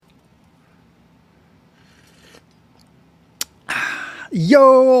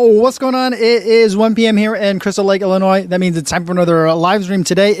Yo, what's going on? It is 1 p.m. here in Crystal Lake, Illinois. That means it's time for another live stream.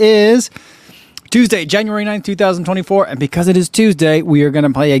 Today is Tuesday, January 9th, 2024. And because it is Tuesday, we are going to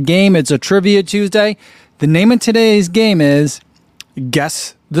play a game. It's a Trivia Tuesday. The name of today's game is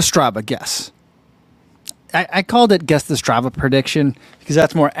Guess the Strava Guess. I called it Guess the Strava Prediction because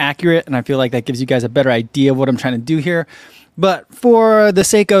that's more accurate, and I feel like that gives you guys a better idea of what I'm trying to do here. But for the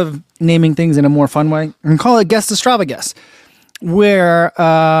sake of naming things in a more fun way, I'm going to call it Guess the Strava Guess. Where,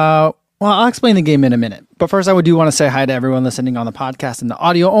 well, I'll explain the game in a minute. But first, I do want to say hi to everyone listening on the podcast in the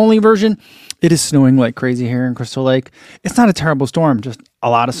audio-only version. It is snowing like crazy here in Crystal Lake. It's not a terrible storm, just a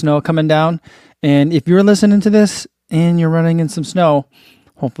lot of snow coming down. And if you're listening to this and you're running in some snow,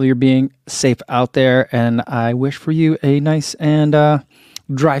 hopefully you're being safe out there. And I wish for you a nice and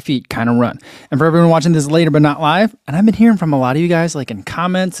dry feet kind of run. And for everyone watching this later but not live, and I've been hearing from a lot of you guys, like in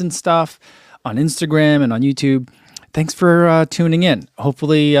comments and stuff on Instagram and on YouTube. Thanks for tuning in.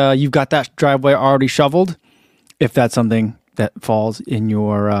 Hopefully you've got that driveway already shoveled, if that's something that falls in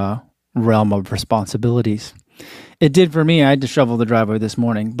your realm of responsibilities. It did for me. I had to shovel the driveway this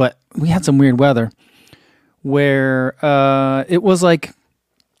morning, but we had some weird weather where it was like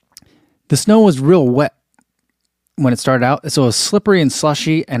the snow was real wet when it started out. So it was slippery and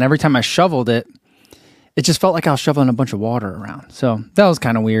slushy, and every time I shoveled it, it just felt like I was shoveling a bunch of water around. So that was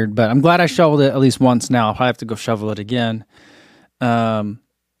kind of weird, but I'm glad I shoveled it at least once now. I'll probably have to go shovel it again.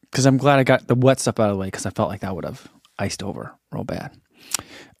 Because I'm glad I got the wet stuff out of the way, because I felt like that would have iced over real bad.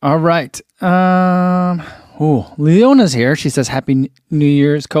 All right. Leona's here. She says, Happy New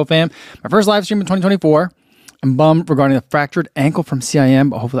Year's, co-fam. My first live stream in 2024. I'm bummed regarding the fractured ankle from CIM,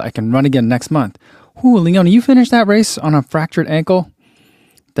 but hopefully I can run again next month. Leona, you finished that race on a fractured ankle?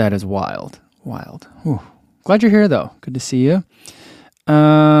 That is wild. Wild. Glad you're here, though. Good to see you.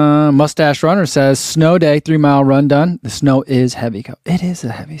 Mustache Runner says, snow day, 3-mile run done. The snow is heavy. It is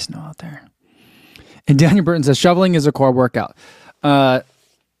a heavy snow out there. And Daniel Burton says, shoveling is a core workout. You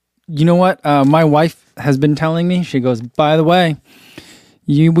know what? My wife has been telling me, she goes, by the way,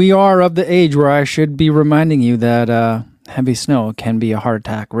 we are of the age where I should be reminding you that heavy snow can be a heart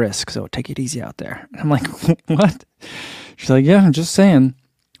attack risk. So take it easy out there. And I'm like, what? She's like, yeah, I'm just saying.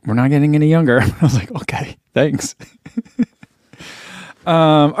 We're not getting any younger. I was like, okay, thanks.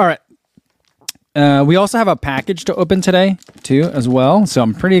 All right. We also have a package to open today, too, as well. So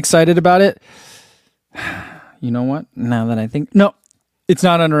I'm pretty excited about it. You know what? Now that I think... No, it's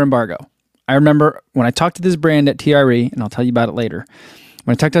not under embargo. I remember when I talked to this brand at TRE, and I'll tell you about it later.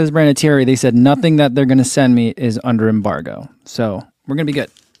 When I talked to this brand at TRE, they said nothing that they're going to send me is under embargo. So we're going to be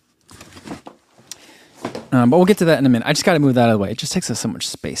good. But we'll get to that in a minute. I just got to move that out of the way. It just takes us so much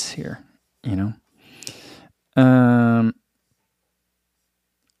space here, you know?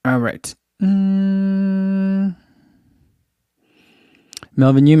 All right. Melvin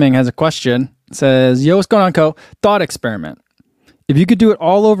Yuming has a question. It says, yo, what's going on, Co? Thought experiment. If you could do it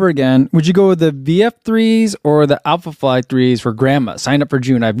all over again, would you go with the VF3s or the Alphafly 3s for grandma? Signed up for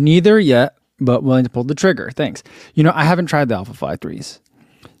June. I've neither yet, but willing to pull the trigger. Thanks. You know, I haven't tried the Alphafly 3s.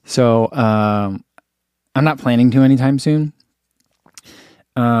 So, I'm not planning to anytime soon.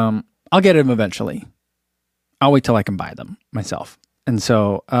 I'll get them eventually. I'll wait till I can buy them myself. And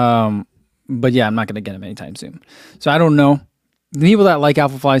so, but yeah, I'm not going to get them anytime soon. So I don't know. The people that like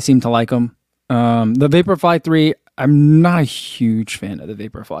Alphafly seem to like them. The Vaporfly 3, I'm not a huge fan of the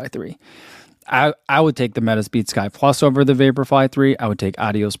Vaporfly 3. I would take the Metaspeed Sky Plus over the Vaporfly 3. I would take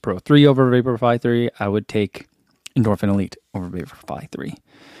Adios Pro 3 over Vaporfly 3. I would take Endorphin Elite over Vaporfly 3.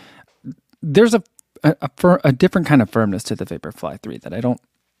 There's a different kind of firmness to the Vaporfly 3 that I don't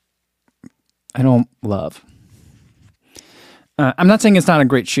love. I'm not saying it's not a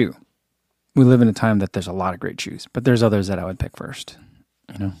great shoe. We live in a time that there's a lot of great shoes, but there's others that I would pick first,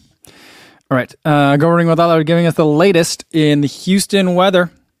 you know? All right. Going with Otto giving us the latest in the Houston weather.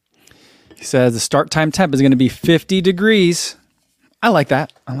 He says the start time temp is going to be 50 degrees. I like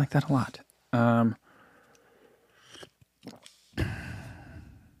that. I like that a lot.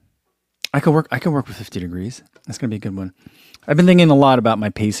 I could work with 50 degrees. That's going to be a good one. I've been thinking a lot about my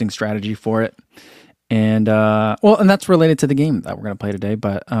pacing strategy for it. And, and that's related to the game that we're going to play today.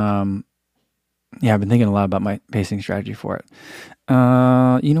 But, yeah, I've been thinking a lot about my pacing strategy for it.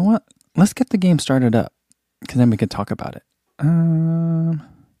 You know what? Let's get the game started up, because then we can talk about it. Man,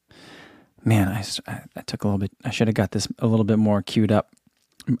 I took a little bit, I should have got this a little bit more queued up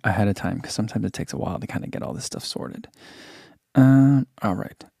ahead of time, because sometimes it takes a while to kind of get all this stuff sorted. All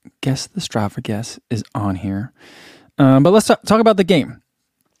right. Guess the Strava Guess is on here. But let's talk about the game.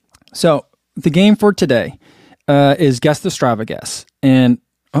 So the game for today is Guess the Strava Guess. And,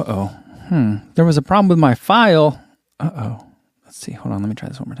 there was a problem with my file. Let's see. Hold on. Let me try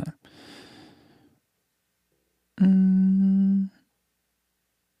this one more time.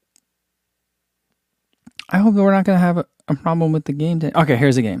 I hope that we're not going to have a problem with the game today. Okay,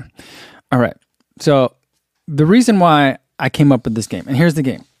 here's the game. All right. So the reason why I came up with this game, and here's the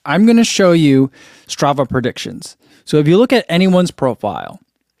game. I'm going to show you Strava predictions. So if you look at anyone's profile,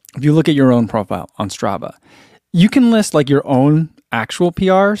 if you look at your own profile on Strava, you can list like your own actual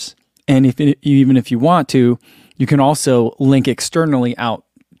PRs. And even if you want to, you can also link externally out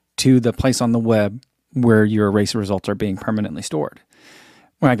to the place on the web where your race results are being permanently stored.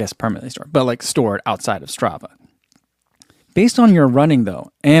 Well, I guess permanently stored, but like stored outside of Strava. Based on your running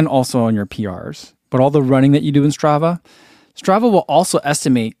though, and also on your PRs, but all the running that you do in Strava, Strava will also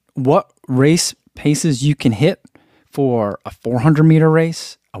estimate what race paces you can hit for a 400 meter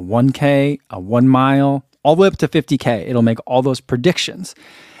race, a 1K, a 1 mile, all the way up to 50K. It'll make all those predictions.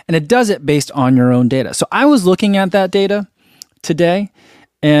 And it does it based on your own data. So I was looking at that data today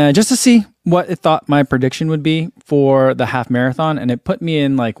and just to see what it thought my prediction would be for the half marathon. And it put me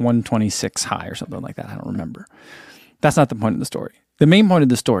in like 126 high or something like that. I don't remember. That's not the point of the story. The main point of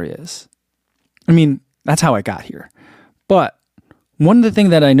the story is, that's how I got here. But one of the things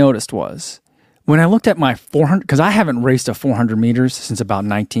that I noticed was when I looked at my 400, because I haven't raced a 400 meters since about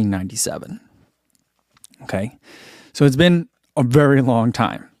 1997. Okay. So it's been a very long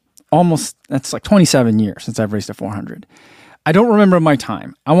time. That's like 27 years since I've raced a 400. I don't remember my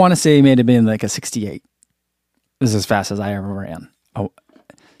time. I want to say it may have been like a 68. This is as fast as I ever ran.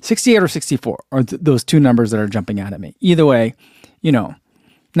 68 or 64 are those two numbers that are jumping out at me. Either way,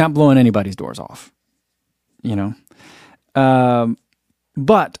 not blowing anybody's doors off,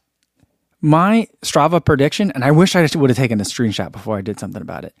 But my Strava prediction, and I wish I would have taken a screenshot before I did something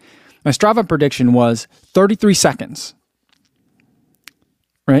about it. My Strava prediction was 33 seconds.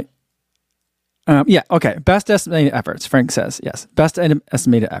 Right? Yeah, okay. Best estimated efforts, Frank says. Yes, best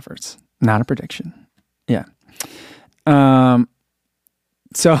estimated efforts. Not a prediction. Yeah.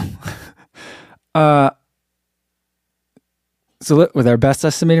 So with our best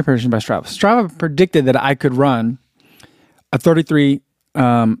estimated prediction by Strava predicted that I could run a 33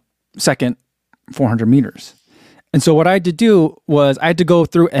 second 400 meters. And so what I had to do was I had to go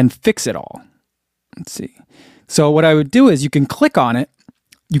through and fix it all. Let's see. So what I would do is you can click on it.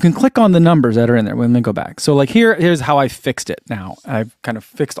 You can click on the numbers that are in there. Let me go back. So like here's how I fixed it now. I've kind of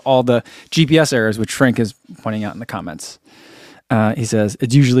fixed all the GPS errors, which Frank is pointing out in the comments. He says,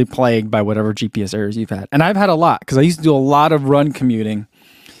 it's usually plagued by whatever GPS errors you've had. And I've had a lot because I used to do a lot of run commuting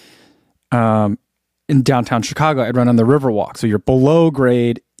in downtown Chicago. I'd run on the Riverwalk. So you're below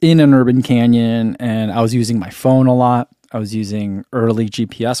grade in an urban canyon. And I was using my phone a lot. I was using early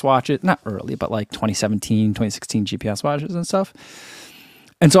GPS watches. Not early, but like 2017, 2016 GPS watches and stuff.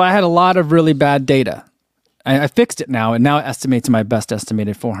 And so I had a lot of really bad data. I fixed it now, and now it estimates my best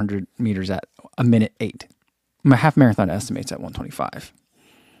estimated 400 meters at a minute 8. My half marathon estimates at 125,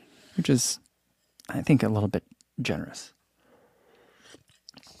 which is, I think, a little bit generous.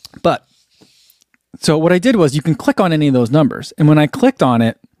 But, so what I did was you can click on any of those numbers. And when I clicked on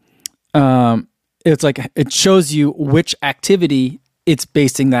it, it's like it shows you which activity it's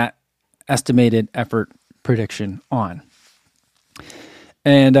basing that estimated effort prediction on.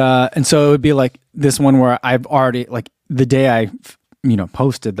 And so it would be like this one where I've already, like the day I,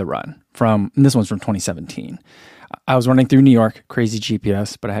 posted the run and this one's from 2017. I was running through New York, crazy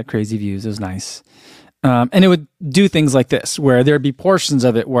GPS, but I had crazy views. It was nice. And it would do things like this, where there'd be portions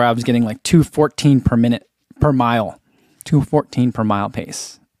of it where I was getting like 2:14 per mile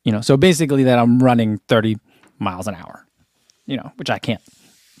pace, so basically that I'm running 30 miles an hour, which I can't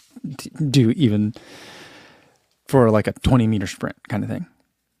do even for like a 20 meter sprint kind of thing.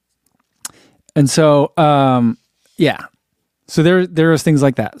 And so, so there was things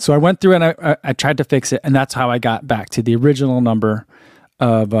like that. So I went through and I tried to fix it, and that's how I got back to the original number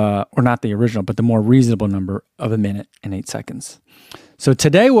of, or not the original, but the more reasonable number of a minute and 8 seconds. So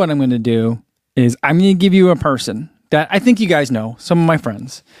today what I'm going to do is I'm going to give you a person that I think you guys know, some of my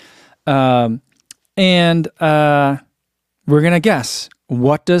friends. And we're going to guess,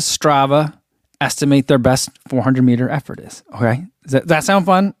 what does Strava estimate their best 400 meter effort is? Okay. Does that sound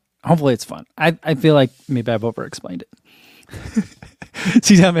fun? Hopefully it's fun. I feel like maybe I've over-explained it.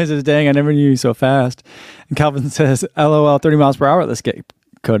 CW says, dang, I never knew you so fast. And Calvin says, LOL, 30 miles per hour. Let's get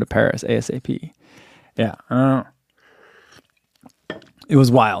go to Paris ASAP. Yeah. It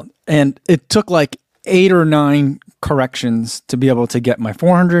was wild. And it took like 8 or 9 corrections to be able to get my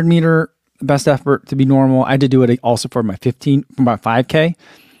 400 meter best effort to be normal. I had to do it also for my 5K.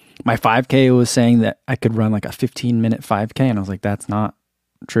 My 5K was saying that I could run like a 15-minute 5K. And I was like, that's not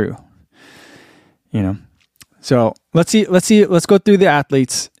true. So let's go through the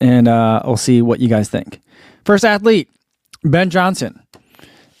athletes and we'll see what you guys think. First athlete, Ben Johnson.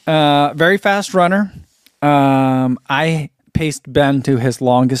 Very fast runner. I paced Ben to his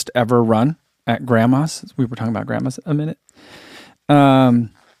longest ever run at Grandma's. We were talking about Grandma's a minute.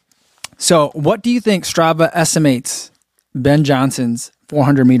 So what do you think Strava estimates Ben Johnson's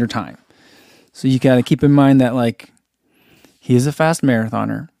 400 meter time? So you got to keep in mind that like he is a fast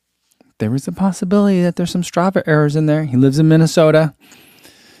marathoner. There is a possibility that there's some Strava errors in there. He lives in Minnesota.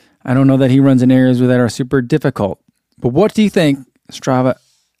 I don't know that he runs in areas that are super difficult. But what do you think Strava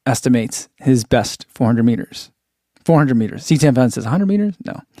estimates his best 400 meters? 400 meters. C10 says 100 meters?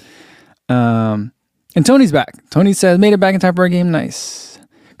 No. And Tony's back. Tony says, made it back in time for a game. Nice.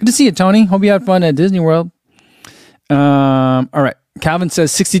 Good to see you, Tony. Hope you had fun at Disney World. All right. Calvin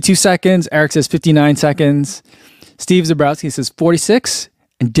says 62 seconds. Eric says 59 seconds. Steve Zabrowski says 46.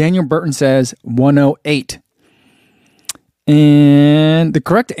 And Daniel Burton says 108. And the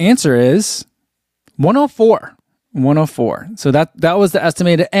correct answer is 104. 104. So that was the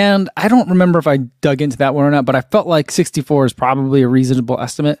estimated. And I don't remember if I dug into that one or not, but I felt like 64 is probably a reasonable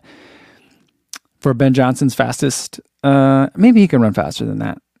estimate for Ben Johnson's fastest. Maybe he can run faster than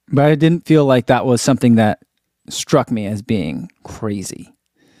that. But I didn't feel like that was something that struck me as being crazy.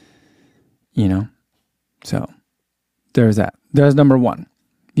 You know? So there's that. There's number one.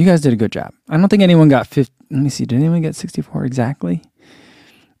 You guys did a good job. I don't think anyone got 50. Let me see. Did anyone get 64 exactly?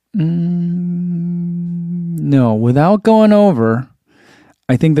 No. Without going over,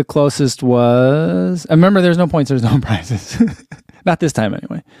 I think the closest was... Remember, there's no points. There's no prizes. Not this time,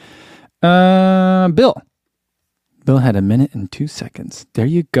 anyway. Bill. Bill had 1 minute and 2 seconds. There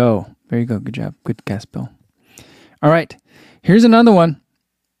you go. There you go. Good job. Good guess, Bill. All right. Here's another one.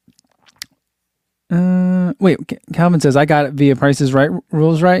 Wait, Calvin says, I got it via Prices Right,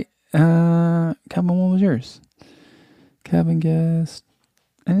 rules right. Calvin, what was yours? Calvin guessed.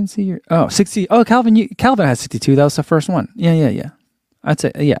 I didn't see your... Oh, 60. Oh, Calvin has 62. That was the first one. Yeah. I'd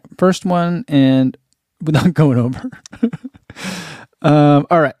say, yeah. First one and without going over. All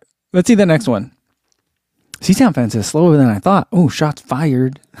right. Let's see the next one. C-Town fan says slower than I thought. Oh, shots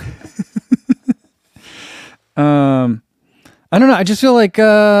fired. I don't know. I just feel like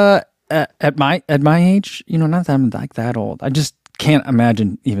at my age, you know, not that I'm like that old. I just can't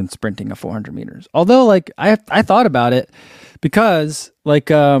imagine even sprinting a 400 meters. Although, like, I thought about it because, like,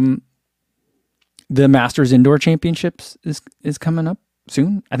 the Masters Indoor Championships is coming up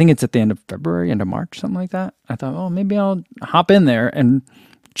soon. I think it's at the end of February, end of March, something like that. I thought, oh, maybe I'll hop in there and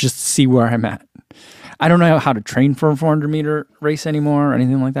just see where I'm at. I don't know how to train for a 400 meter race anymore or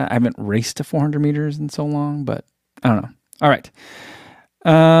anything like that. I haven't raced to 400 meters in so long, but I don't know. All right.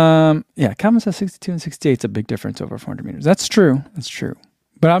 Yeah, Calvin says 62 and 68 is a big difference over 400 meters. That's true. That's true.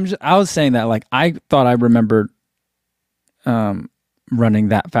 But I was saying that, like, I thought I remembered running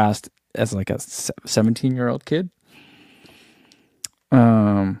that fast as like a 17-year-old kid.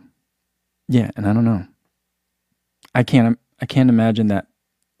 Yeah, and I don't know. I can't imagine that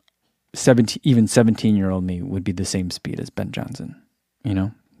 17-year-old me would be the same speed as Ben Johnson. You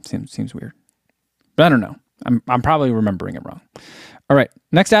know, seems weird. But I don't know. I'm probably remembering it wrong. All right,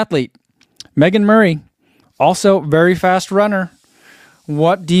 next athlete, Megan Murray, also very fast runner.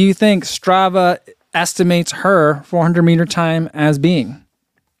 What do you think Strava estimates her 400 meter time as being?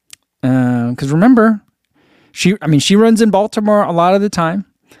 Because remember, she runs in Baltimore a lot of the time.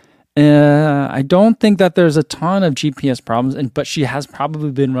 I don't think that there's a ton of GPS problems, but she has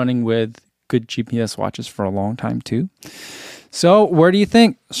probably been running with good GPS watches for a long time too. So where do you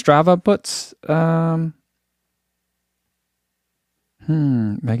think Strava puts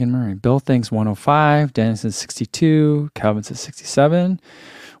Megan Murray? Bill thinks 105. Dennis says 62. Calvin says 67.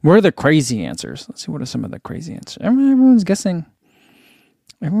 Where are the crazy answers? Let's see, what are some of the crazy answers? Everyone's guessing.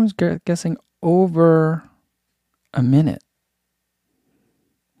 Everyone's guessing over a minute.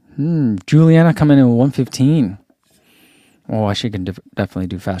 Juliana coming in with 115. Oh, she can definitely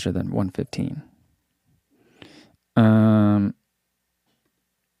do faster than 115.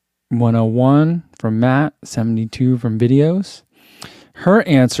 101 from Matt. 72 from videos. Her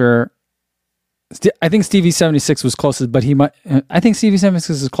answer, I think Stevie 76 was closest, but I think Stevie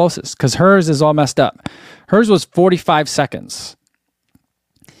 76 is closest because hers is all messed up. Hers was 45 seconds,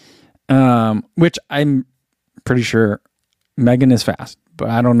 which I'm pretty sure Megan is fast, but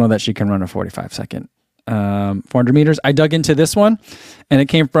I don't know that she can run a 45-second 400 meters. I dug into this one, and it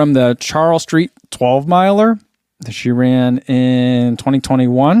came from the Charles Street 12-miler that she ran in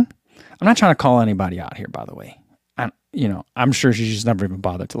 2021. I'm not trying to call anybody out here, by the way. I'm sure she's just never even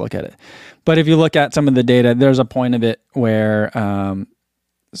bothered to look at it. But if you look at some of the data, there's a point of it where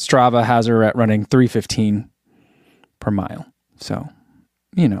Strava has her at running 3:15 per mile. So,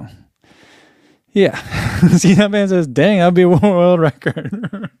 yeah. See, that man says, dang, that'd be a world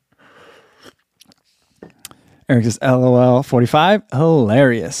record. Eric says, LOL 45.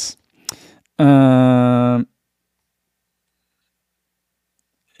 Hilarious. Yeah.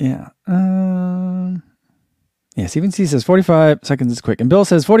 Yeah, Steven C says 45 seconds is quick. And Bill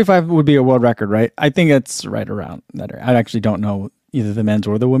says 45 would be a world record, right? I think it's right around that. I actually don't know either the men's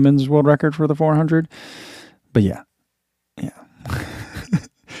or the women's world record for the 400. But yeah. Yeah.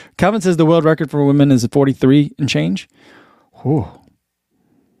 Calvin says the world record for women is 43 and change. Whew.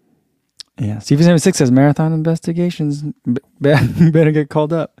 Yeah. Steven76 says marathon investigations. Better get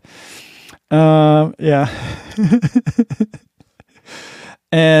called up. Yeah.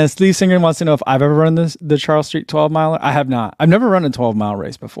 And Steve Singer wants to know if I've ever run the Charles Street 12 miler. I have not. I've never run a 12-mile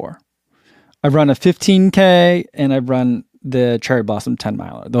race before. I've run a 15K and I've run the Cherry Blossom 10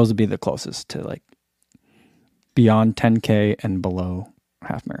 miler. Those would be the closest to like beyond 10K and below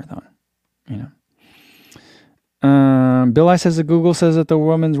half marathon. Bill I says that Google says that the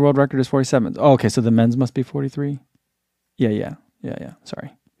women's world record is 47. Oh, okay, so the men's must be 43. Yeah.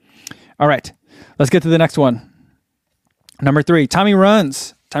 Sorry. All right, let's get to the next one. Number 3, Tommy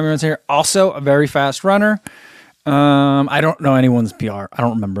Runs. Tommy Runs here, also a very fast runner. I don't know anyone's PR. I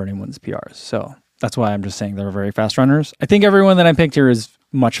don't remember anyone's PRs. So that's why I'm just saying they're very fast runners. I think everyone that I picked here is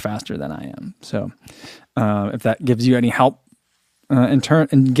much faster than I am. So if that gives you any help in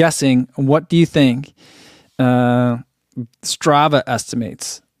guessing, what do you think Strava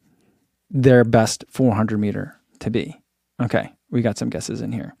estimates their best 400 meter to be? Okay, we got some guesses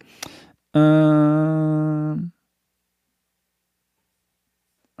in here.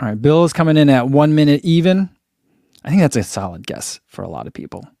 All right, Bill is coming in at 1 minute even. I think that's a solid guess for a lot of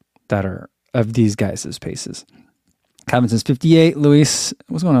people that are of these guys' paces. Calvin says 58. Luis,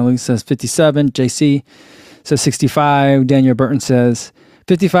 what's going on? Luis says 57. JC says 65. Daniel Burton says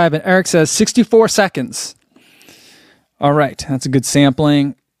 55. And Eric says 64 seconds. All right, that's a good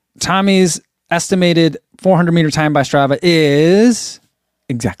sampling. Tommy's estimated 400 meter time by Strava is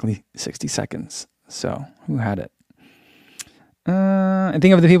exactly 60 seconds. So who had it? I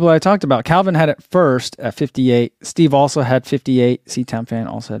think of the people I talked about. Calvin had it first at 58. Steve also had 58. C-Town fan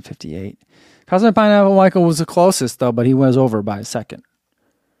also had 58. Cosmic Pineapple Michael was the closest, though, but he was over by a second.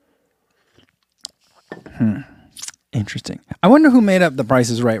 Interesting. I wonder who made up the Price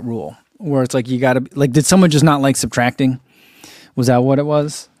is Right rule, where it's like you got to, like, did someone just not like subtracting? Was that what it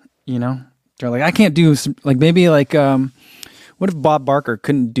was? They're like, I can't do, like, maybe like, what if Bob Barker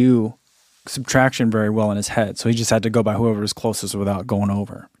couldn't do subtraction very well in his head, so he just had to go by whoever was closest without going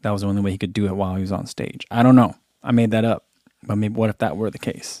over? That was the only way he could do it while he was on stage. I don't know. I made that up, but maybe what if that were the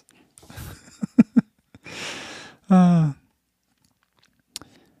case? Yeah.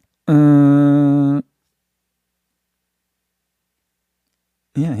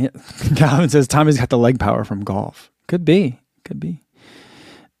 Calvin says Tommy's got the leg power from golf. Could be.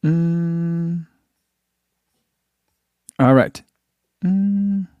 All right.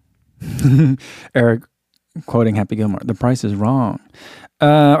 Eric quoting Happy Gilmore. The price is wrong.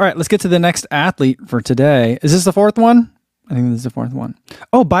 All right, let's get to the next athlete for today. Is this the fourth one? I think this is the fourth one.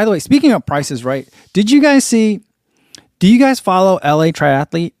 Oh, by the way, speaking of Price is Right, do you guys follow LA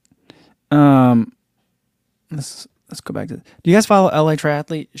Triathlete? Let's go back to this. Do you guys follow LA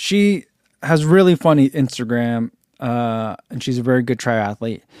Triathlete? She has really funny Instagram, and she's a very good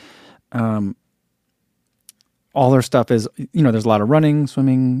triathlete. All her stuff is, there's a lot of running,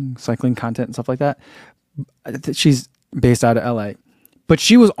 swimming, cycling content and stuff like that. She's based out of LA, but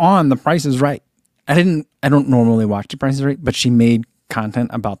she was on The Price is Right. I don't normally watch The Price is Right, but she made content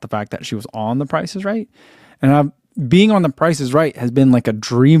about the fact that she was on The Price is Right. And being on The Price is Right has been like a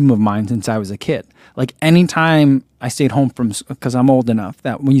dream of mine since I was a kid. Like anytime I stayed home because I'm old enough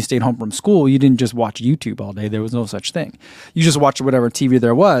that when you stayed home from school, you didn't just watch YouTube all day. There was no such thing. You just watched whatever TV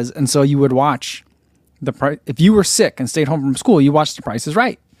there was. And so you would watch if you were sick and stayed home from school, you watched The Price is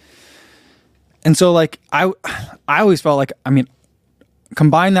Right. And so like, I always felt like,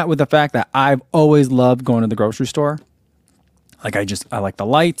 combine that with the fact that I've always loved going to the grocery store. Like I like the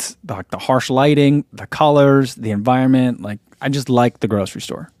lights, the harsh lighting, the colors, the environment. Like I just like the grocery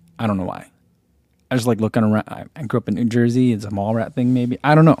store. I don't know why. I just like looking around. I grew up in New Jersey. It's a mall rat thing maybe.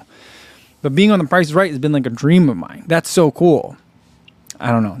 I don't know. But being on The Price is Right has been like a dream of mine. That's so cool.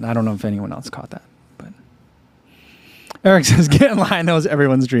 I don't know. I don't know if anyone else caught that. But Eric says, get in line. That was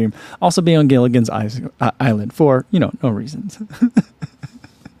everyone's dream. Also being on Gilligan's Island for, no reasons.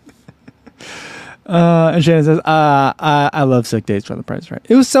 And Shannon says, I love Sick Days for The Price is Right.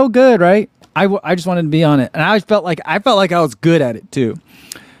 It was so good, right? I just wanted to be on it. And I felt like I was good at it too.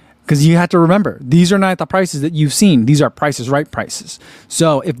 Because you have to remember, these are not the prices that you've seen. These are Prices Right prices.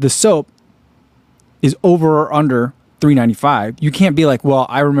 So if the soap is over or under $3.95, you can't be like, well,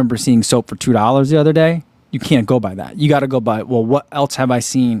 I remember seeing soap for $2 the other day. You can't go by that. You got to go by, well, what else have I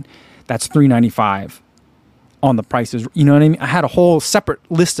seen that's $3.95 on the prices? You know what I mean? I had a whole separate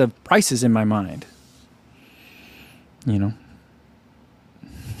list of prices in my mind. You know?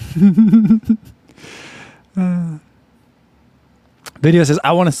 Video says,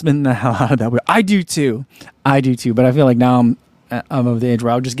 I want to spin the hell out of that wheel. I do too. But I feel like now I'm of the age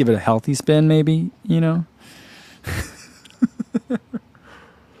where I'll just give it a healthy spin, maybe, you know?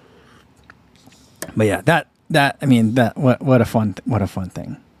 But yeah, what a fun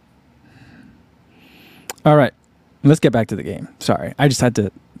thing. All right, let's get back to the game. Sorry, I just had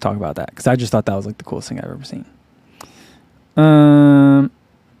to talk about that because I just thought that was like the coolest thing I've ever seen.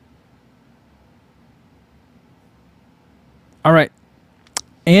 All right,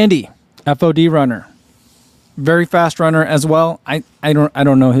 Andy, FOD runner, very fast runner as well. I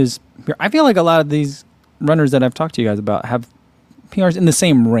don't know his. I feel like a lot of these runners that I've talked to you guys about have PRs in the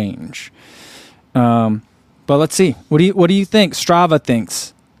same range. But let's see. What do you think Strava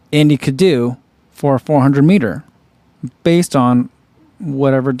thinks Andy could do for a 400 meter based on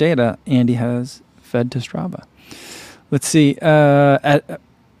whatever data Andy has fed to Strava? Let's see. Run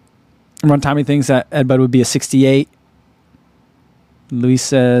Tommy thinks that Ed Bud would be a 68. Luis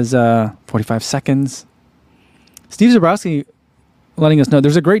says 45 seconds. Steve Zabrowski letting us know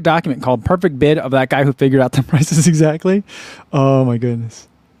there's a great document called Perfect Bid of that guy who figured out the prices exactly. Oh my goodness.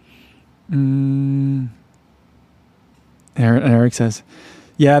 Eric says,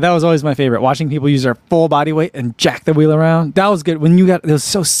 yeah, that was always my favorite. Watching people use their full body weight and jack the wheel around. That was good. It was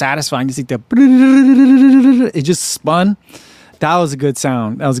so satisfying to see it just spun. That was a good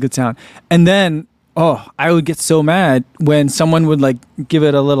sound. And then, I would get so mad when someone would like give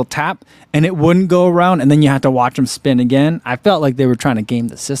it a little tap and it wouldn't go around, and then you have to watch them spin again. I felt like they were trying to game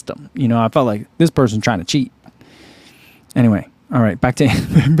the system. You know, I felt like this person's trying to cheat. Anyway, all right, back to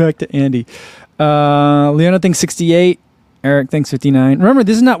Andy. Leona thinks 68. Eric thinks 59. Remember,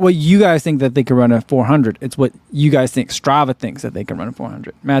 this is not what you guys think that they could run a 400. It's what you guys think Strava thinks that they can run a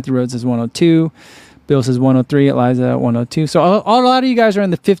 400. Matthew Rhodes says 102. Bill says 103. Eliza 102. So a lot of you guys are in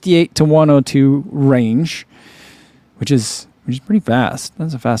the 58 to 102 range, which is pretty fast.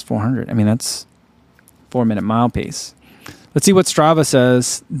 That's a fast 400. I mean, that's 4-minute mile pace. Let's see what Strava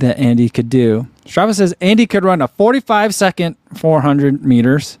says that Andy could do. Strava says Andy could run a 45-second 400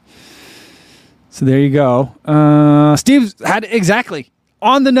 meters. So there you go. Steve had it exactly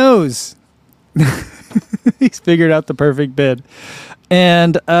on the nose. He's figured out the perfect bid.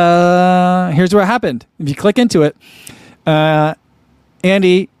 And here's what happened. If you click into it,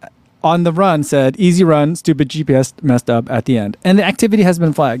 Andy on the run said, easy run, stupid GPS messed up at the end. And the activity has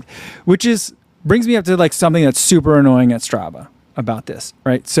been flagged, which brings me up to like something that's super annoying at Strava about this,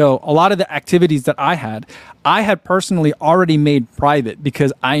 right? So a lot of the activities that I had personally already made private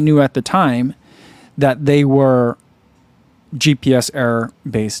because I knew at the time that they were GPS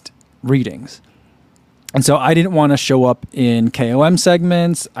error-based readings. And so I didn't want to show up in KOM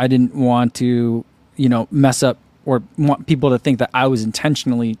segments. I didn't want to, mess up or want people to think that I was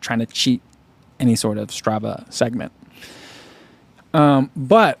intentionally trying to cheat any sort of Strava segment.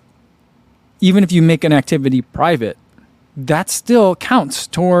 But even if you make an activity private, that still counts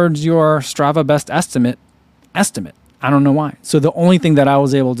towards your Strava best estimate. I don't know why. So the only thing that I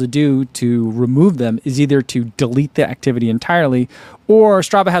was able to do to remove them is either to delete the activity entirely, or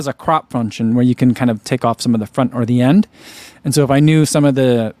Strava has a crop function where you can kind of take off some of the front or the end. And so if I knew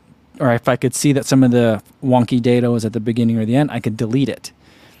or if I could see that some of the wonky data was at the beginning or the end, I could delete it.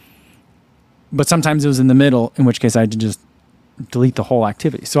 But sometimes it was in the middle, in which case I had to just delete the whole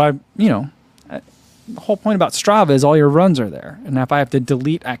activity. So the whole point about Strava is all your runs are there. And if I have to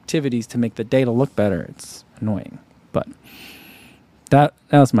delete activities to make the data look better, it's annoying. But that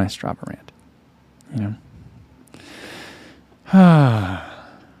was my Strava rant,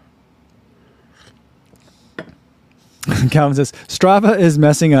 Calvin says, Strava is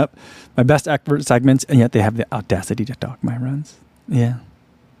messing up my best effort segments, and yet they have the audacity to dog my runs. Yeah.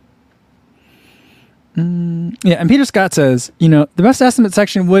 Yeah, and Peter Scott says, the best estimate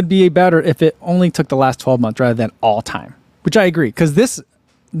section would be better if it only took the last 12 months rather than all time, which I agree, because this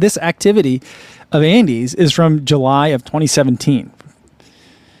activity of Andy's is from July of 2017.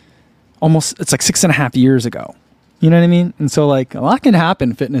 It's like 6.5 years ago. You know what I mean? And so like a lot can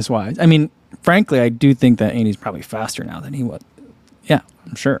happen fitness wise. I mean, frankly, I do think that Andy's probably faster now than he was. Yeah,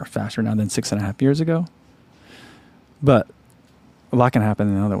 I'm sure faster now than 6.5 years ago. But a lot can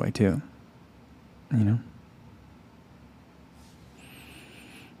happen the other way, too. You know?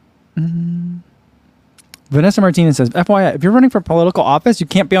 Vanessa Martinez says, FYI, if you're running for political office, you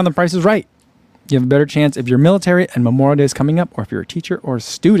can't be on The Price is Right. You have a better chance if you're military and Memorial Day is coming up, or if you're a teacher or a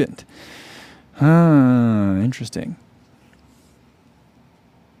student. Interesting.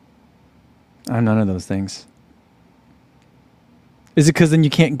 I'm none of those things. Is it because then you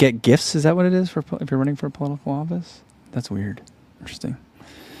can't get gifts? Is that what it is for if you're running for a political office? That's weird. Interesting.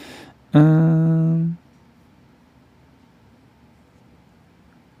 All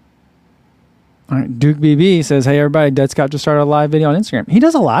right, Duke BB says, "Hey everybody, Dead Scott just started a live video on Instagram." He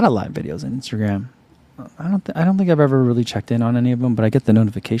does a lot of live videos on Instagram. I don't think I've ever really checked in on any of them, but I get the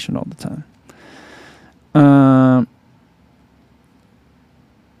notification all the time.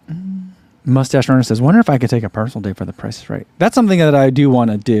 Mustache Runner says, "Wonder if I could take a personal day for The Price is Right." That's something that I do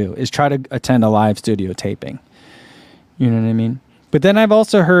want to do, is try to attend a live studio taping. You know what I mean? But then I've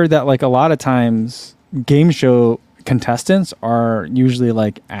also heard that like a lot of times game show contestants are usually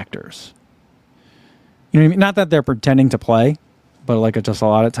like actors. You know what I mean? Not that they're pretending to play, but like just a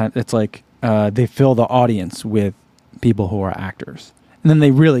lot of times it's like they fill the audience with people who are actors, and then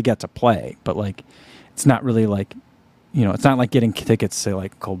they really get to play. But like, it's not really like, you know, it's not like getting tickets to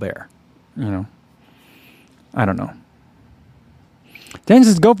like Colbert. You know, I don't know. Dan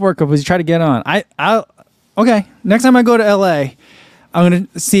says, "Go for it, because you try to get on." Okay. Next time I go to LA, I'm gonna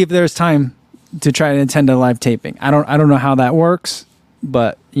see if there's time to try to attend a live taping. I don't know how that works,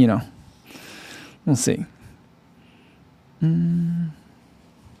 but you know. We'll see. All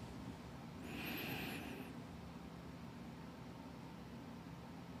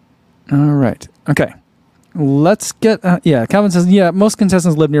right. Okay. Let's get... Calvin says, yeah, most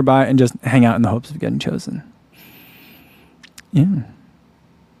contestants live nearby and just hang out in the hopes of getting chosen. Yeah.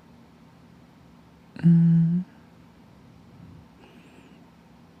 And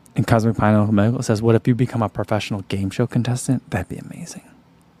Cosmic Pineapple Medical says, what if you become a professional game show contestant? That'd be amazing.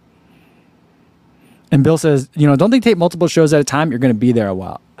 And Bill says, you know, don't they tape multiple shows at a time? You're going to be there a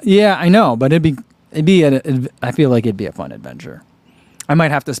while. Yeah, I know, but I feel like it'd be a fun adventure. I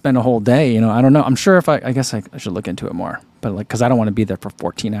might have to spend a whole day, you know, I don't know. I'm sure if I guess I should look into it more, but like, cause I don't want to be there for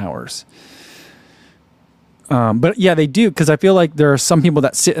 14 hours. But yeah, they do. Cause I feel like there are some people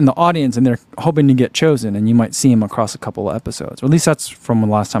that sit in the audience and they're hoping to get chosen, and you might see them across a couple of episodes, or at least that's from the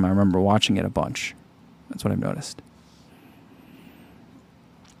last time I remember watching it a bunch. That's what I've noticed.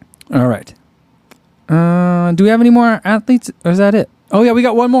 All right. Do we have any more athletes, or is that it? Oh yeah, we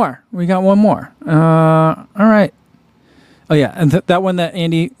got one more. All right. Oh yeah, and that one that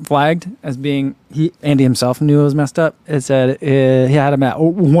Andy flagged as being, Andy himself knew it was messed up. It said he had him at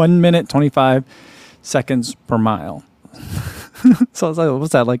 1 minute 25 seconds per mile. So I was like,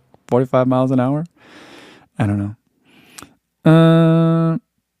 what's that, like 45 miles an hour? I don't know.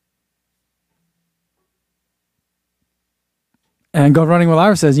 And Go Running with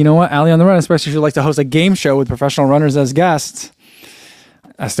Ira says, you know what, Allie on the Run, especially if you like to host a game show with professional runners as guests,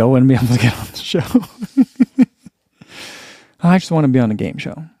 I still wouldn't be able to get on the show. I just want to be on a game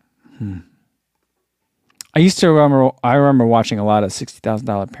show. I remember watching a lot of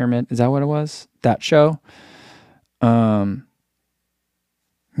 $60,000 Pyramid. Is that what it was? That show? Yeah,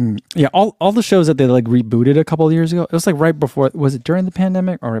 all the shows that they like rebooted a couple of years ago. It was like right before, was it during the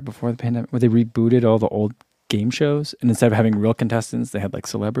pandemic or right before the pandemic, where they rebooted all the old game shows, and instead of having real contestants, they had like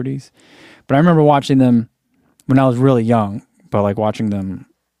celebrities. But I remember watching them when I was really young, but like watching them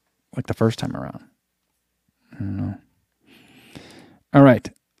like the first time around. I don't know. All right.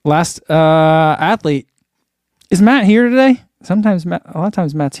 Last athlete. Is Matt here today? A lot of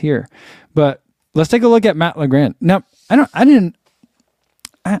times Matt's here. But let's take a look at Matt Legrand. Now, I don't know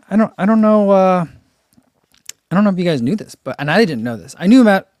if you guys knew this, and I didn't know this. I knew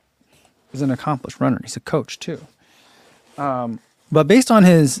Matt was an accomplished runner. He's a coach too. But based on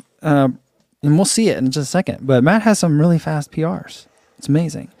his and we'll see it in just a second, but Matt has some really fast PRs. It's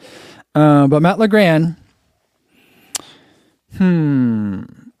amazing. But Matt Legrand,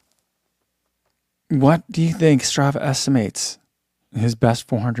 what do you think Strava estimates his best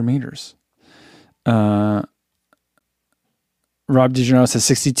 400 meters? Rob DeGeneres says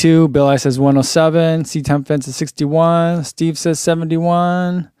 62. Bill I says 107. C10 Fence says 61. Steve says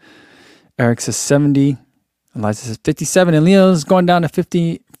 71. Eric says 70. Eliza says 57. And Leo's going down to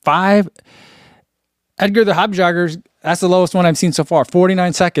 55. Edgar the Hobby Joggers, that's the lowest one I've seen so far.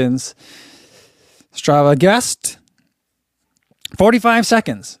 49 seconds. Strava guessed 45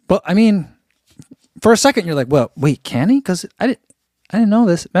 seconds. But I mean, for a second you're like, well, wait, can he? Because I didn't know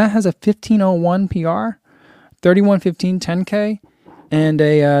this. Matt has a 15:01 PR, 31:15 10K, and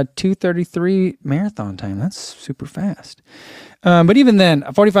a 2:33 marathon time. That's super fast. But even then,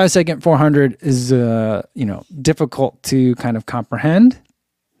 a 45-second 400 is difficult to kind of comprehend.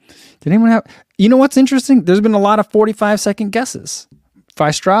 Did anyone have, you know what's interesting? There's been a lot of 45-second guesses by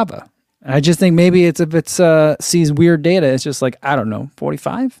Strava. I just think maybe it's if it's sees weird data, it's just like, I don't know,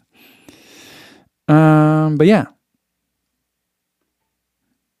 45. But yeah.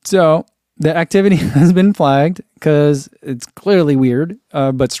 So the activity has been flagged because it's clearly weird,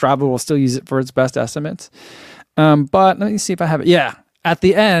 but Strava will still use it for its best estimates. But let me see if I have it. Yeah. At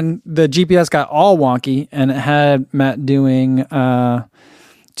the end, the GPS got all wonky and it had Matt doing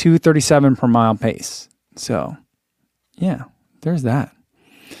 237 per mile pace. So yeah, there's that.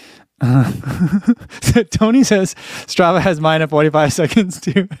 Tony says Strava has mine at 45 seconds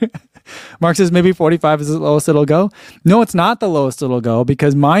too. Mark says maybe 45 is the lowest it'll go. No, it's not the lowest it'll go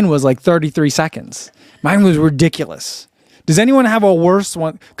because mine was like 33 seconds. Mine was ridiculous. Does anyone have a worse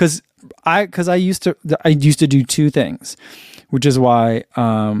one? Because I used to do two things, which is why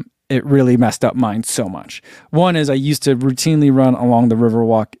it really messed up mine so much. One is I used to routinely run along the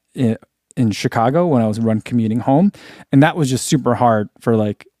Riverwalk in Chicago when I was commuting home, and that was just super hard for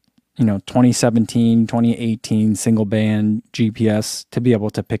 2017, 2018 single band GPS to be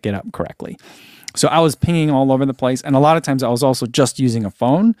able to pick it up correctly. So I was pinging all over the place. And a lot of times I was also just using a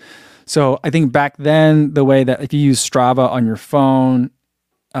phone. So I think back then, the way that if you use Strava on your phone,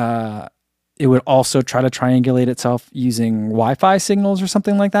 it would also try to triangulate itself using Wi-Fi signals or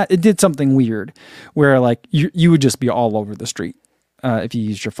something like that. It did something weird where you would just be all over the street if you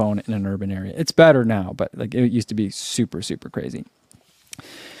used your phone in an urban area. It's better now, but it used to be super, super crazy.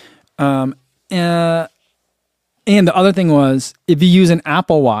 And the other thing was, if you use an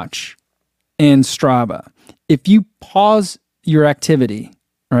Apple Watch in Strava, if you pause your activity,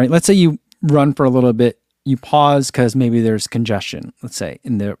 right? Let's say you run for a little bit, you pause because maybe there's congestion, let's say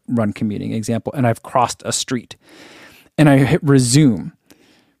in the run commuting example, and I've crossed a street and I hit resume.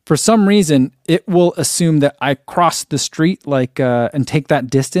 For some reason, it will assume that I crossed the street and take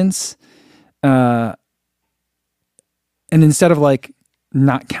that distance. And instead of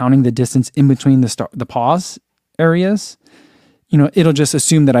not counting the distance in between the pause areas, it'll just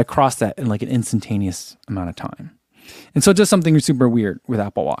assume that I crossed that in an instantaneous amount of time. And so just something super weird with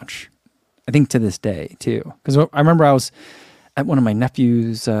Apple Watch, I think to this day too. Because I remember I was at one of my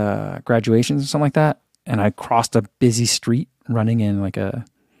nephew's graduations or something like that, and I crossed a busy street running in a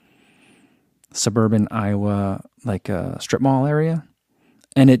suburban Iowa, a strip mall area.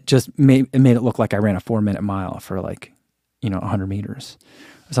 And it just made it look like I ran a 4-minute mile for 100 meters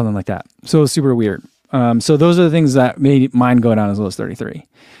or something like that. So it was super weird. So those are the things that made mine go down as low as 33.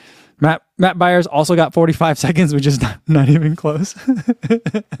 Matt Byers also got 45 seconds, which is not even close.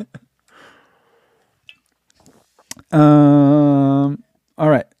 All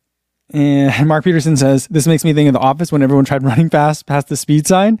right. And Mark Peterson says, this makes me think of The Office when everyone tried running fast past the speed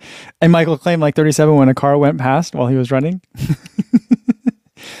sign. And Michael claimed 37 when a car went past while he was running.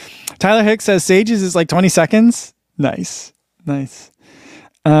 Tyler Hicks says Sage's is 20 seconds. Nice.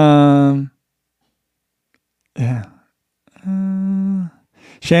 Yeah.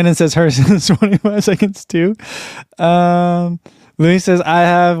 Shannon says hers is 25 seconds too. Louis says I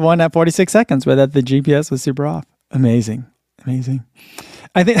have one at 46 seconds, but that the GPS was super off. Amazing.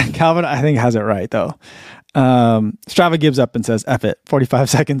 I think Calvin, has it right though. Strava gives up and says, F it, 45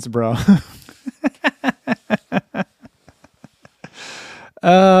 seconds, bro.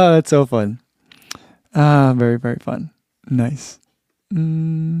 Oh, that's so fun. Very, very fun. Nice.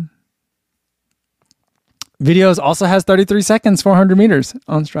 Videos also has 33 seconds, 400 meters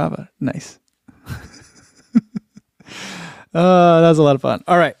on Strava. Nice. That was a lot of fun.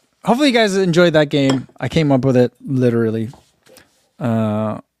 All right. Hopefully you guys enjoyed that game. I came up with it literally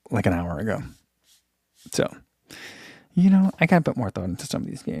an hour ago. So, I got to put more thought into some of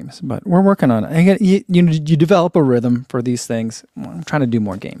these games, but we're working on it. You develop a rhythm for these things. I'm trying to do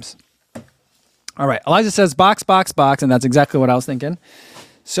more games. All right. Elijah says box, and that's exactly what I was thinking.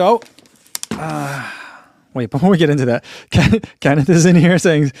 So, wait, before we get into that, Kenneth is in here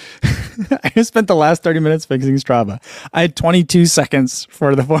saying, I spent the last 30 minutes fixing Strava. I had 22 seconds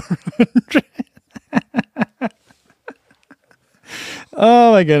for the 400.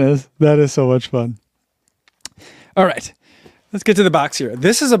 Oh my goodness. That is so much fun. All right. Let's get to the box here.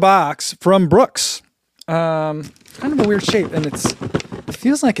 This is a box from Brooks. Kind of a weird shape, and it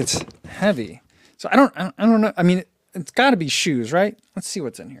feels like it's heavy. So I don't know. I mean, it's got to be shoes, right? Let's see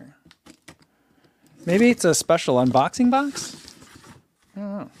what's in here. Maybe it's a special unboxing box? I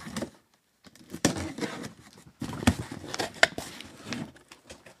don't know.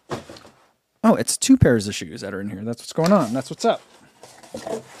 Oh, it's 2 pairs of shoes that are in here. That's what's going on. That's what's up.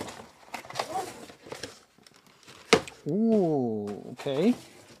 Ooh, okay.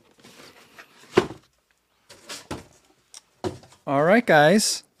 All right,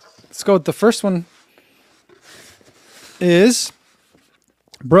 guys. let's go with the first one. Is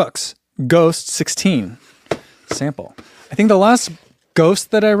Brooks Ghost 16 sample. I think the last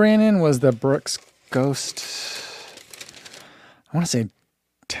Ghost that I ran in was the Brooks Ghost, I want to say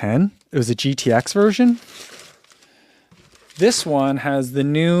 10. It was a GTX version. This one has the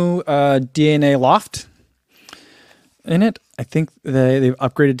new DNA Loft in it. I think they've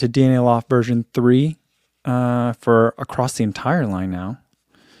upgraded to DNA Loft version 3 for across the entire line now.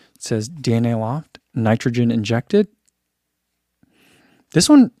 It says DNA Loft, nitrogen injected. This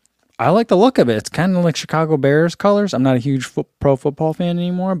one, I like the look of it. It's kind of like Chicago Bears colors. I'm not a huge pro football fan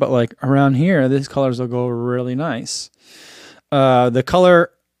anymore, but like around here, these colors will go really nice. The color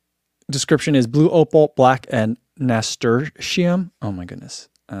description is blue opal, black, and nasturtium. Oh my goodness.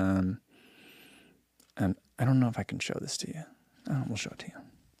 And I don't know if I can show this to you. We'll show it to you.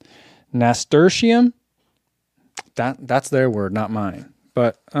 Nasturtium. That's their word, not mine.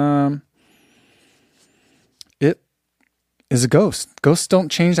 But it is a Ghost. Ghosts don't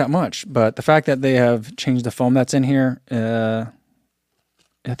change that much, but the fact that they have changed the foam that's in here, I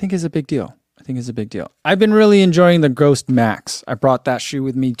think is a big deal. I've been really enjoying the Ghost Max. I brought that shoe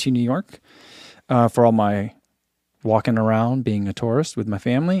with me to New York for all my walking around, being a tourist with my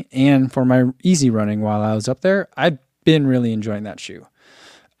family, and for my easy running while I was up there. I've been really enjoying that shoe.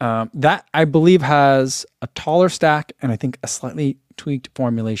 That, I believe, has a taller stack and I think a slightly tweaked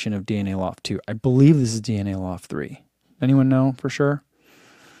formulation of DNA Loft 2. I believe this is DNA Loft 3. Anyone know for sure?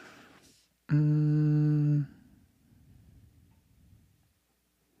 All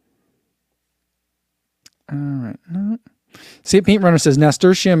right. No. See, Paint Runner says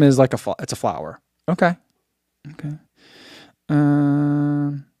nasturtium is like it's a flower. Okay.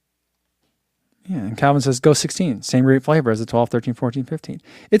 Yeah, and Calvin says Go 16, same grape flavor as the 12, 13, 14, 15.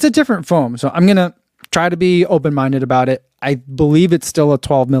 It's a different foam, so I'm gonna try to be open-minded about it. I believe it's still a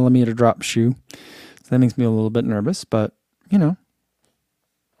 12 millimeter drop shoe, so that makes me a little bit nervous, but you know.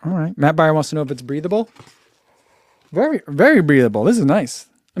 All right. Matt Byer wants to know if it's breathable. Very, very breathable. This is nice.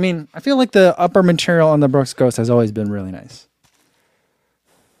 I mean, I feel like the upper material on the Brooks Ghost has always been really nice.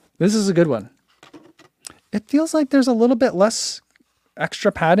 This is a good one. It feels like there's a little bit less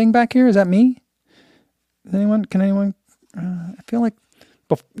extra padding back here. Is that me? Can anyone? I feel like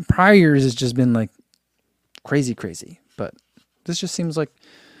prior years has just been like crazy, but this just seems like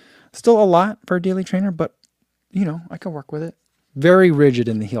still a lot for a daily trainer, but you know, I can work with it. Very rigid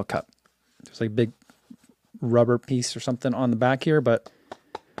in the heel cup. There's like a big rubber piece or something on the back here, but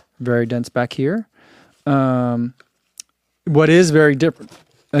very dense back here. What is very different,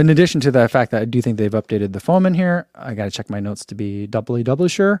 in addition to the fact that I do think they've updated the foam in here, I got to check my notes to be doubly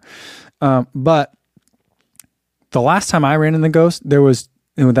sure. But the last time I ran in the Ghost, that was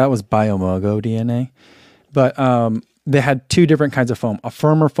Biomogo DNA, but they had two different kinds of foam, a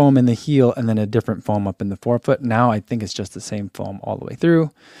firmer foam in the heel and then a different foam up in the forefoot. Now I think it's just the same foam all the way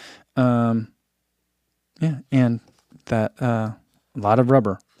through. Yeah, and that a lot of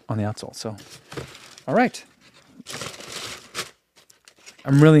rubber on the outsole. So, all right. I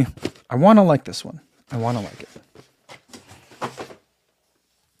want to like this one. I want to like it.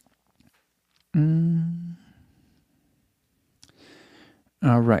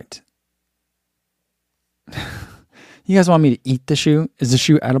 All right. You guys want me to eat the shoe? Is the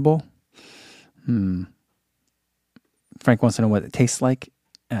shoe edible? Frank wants to know what it tastes like.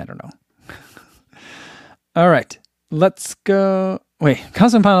 I don't know. All right. Let's go. Wait,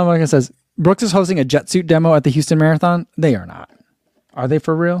 Cousin Panama says, Brooks is hosting a jet suit demo at the Houston Marathon. They are not. Are they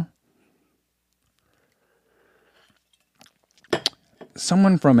for real?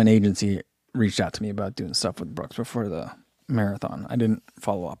 Someone from an agency reached out to me about doing stuff with Brooks before the marathon. I didn't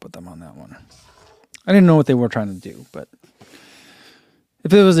follow up with them on that one. I didn't know what they were trying to do, but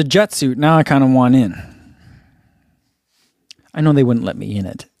if it was a jet suit, now I kind of want in. I know they wouldn't let me in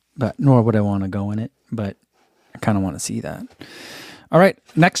it, but nor would I want to go in it, but I kind of want to see that. All right,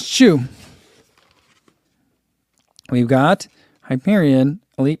 next shoe. We've got Hyperion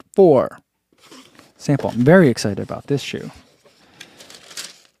Elite 4 sample. I'm very excited about this shoe.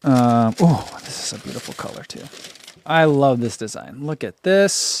 Oh, this is a beautiful color too. I love this design. Look at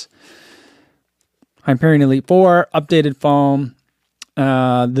this. Hyperion Elite 4, updated foam.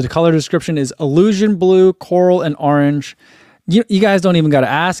 The color description is illusion blue, coral, and orange. You guys don't even got to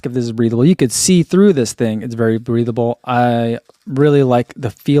ask if this is breathable. You could see through this thing. It's very breathable. I really like the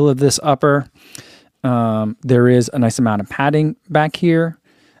feel of this upper. There is a nice amount of padding back here.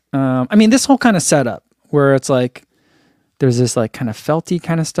 I mean, this whole kind of setup where it's like, there's this like kind of felty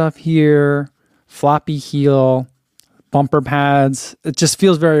kind of stuff here, floppy heel, bumper pads. It just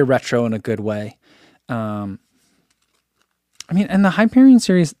feels very retro in a good way. I I mean, and the Hyperion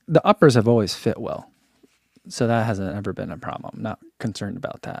series, the uppers have always fit well. So that hasn't ever been a problem. I'm not concerned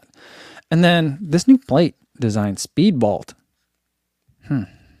about that. And then this new plate design, Speed Bolt.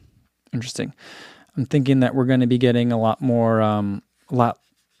 Interesting. I'm thinking that we're going to be getting a lot more, I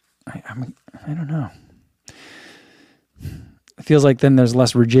don't know. It feels like then there's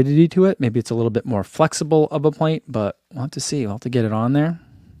less rigidity to it. Maybe it's a little bit more flexible of a plate, but we'll have to see. We'll have to get it on there,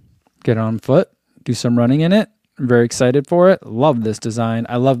 get it on foot, do some running in it. I'm very excited for it. Love this design.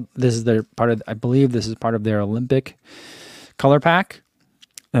 I believe this is part of their Olympic color pack.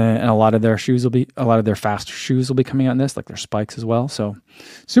 And a lot of their fast shoes will be coming out in this, like their spikes as well. So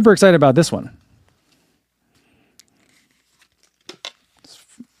super excited about this one.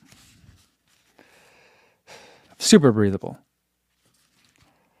 Super breathable.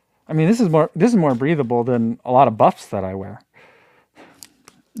 I mean, this is more breathable than a lot of buffs that I wear.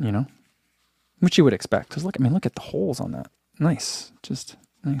 You know, which you would expect. Because look at the holes on that. Nice, just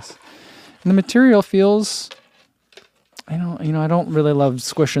nice. And the material feels. I don't really love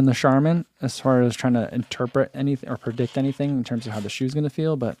squishing the Charmin as far as trying to interpret anything or predict anything in terms of how the shoe's going to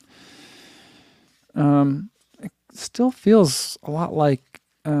feel, but it still feels a lot like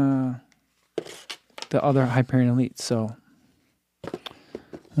the other Hyperion Elite. So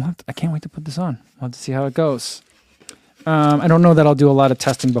I can't wait to put this on. We'll have to see how it goes. I don't know that I'll do a lot of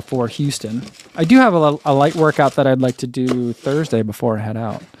testing before Houston. I do have a light workout that I'd like to do Thursday before I head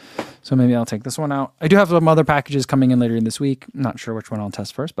out. So maybe I'll take this one out. I do have some other packages coming in later in this week. I'm not sure which one I'll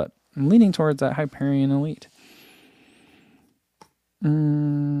test first, but I'm leaning towards that Hyperion Elite.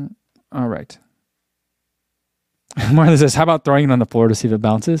 All right. Martha says, how about throwing it on the floor to see if it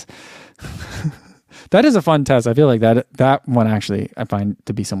bounces? That is a fun test. I feel like that one actually I find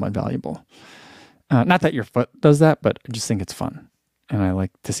to be somewhat valuable. Not that your foot does that, but I just think it's fun. And I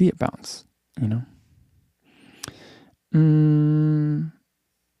like to see it bounce, you know?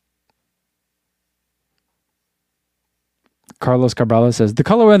 Carlos Cabral says, the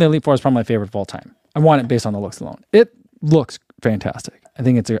colorway in the Elite 4 is probably my favorite of all time. I want it based on the looks alone. It looks fantastic. I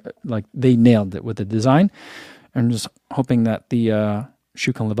think it's they nailed it with the design. I'm just hoping that the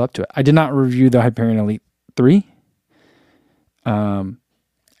shoe can live up to it. I did not review the Hyperion Elite 3.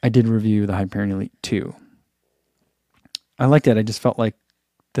 I did review the Hyperion Elite 2. I liked it. I just felt like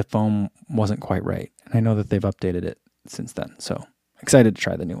the foam wasn't quite right. And I know that they've updated it since then. So excited to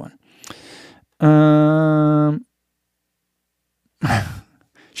try the new one.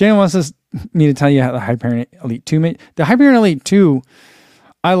 Shane wants me to tell you how the Hyperion Elite 2 made. The Hyperion Elite 2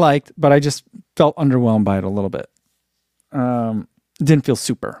 I liked, but I just felt underwhelmed by it a little bit. It didn't feel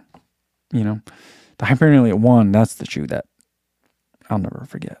super, you know. The Hyperion Elite 1, that's the shoe that I'll never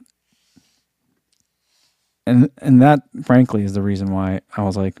forget. And that, frankly, is the reason why I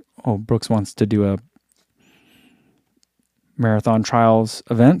was like, oh, Brooks wants to do a marathon trials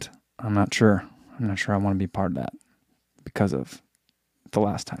event. I'm not sure I want to be part of that because of the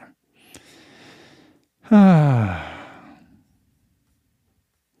last time.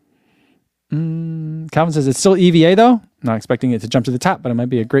 Calvin says it's still EVA though. Not expecting it to jump to the top, but it might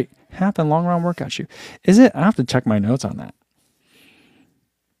be a great half and long run workout shoe. Is it? I have to check my notes on that.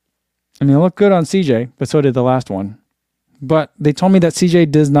 I mean, it looked good on CJ, but so did the last one. But they told me that CJ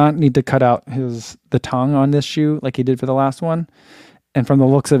does not need to cut out the tongue on this shoe like he did for the last one. And from the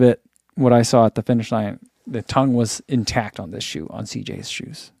looks of it, what I saw at the finish line, the tongue was intact on this shoe, on CJ's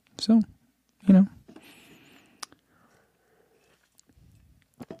shoes. So, you know.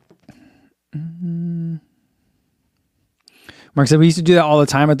 Mark said, we used to do that all the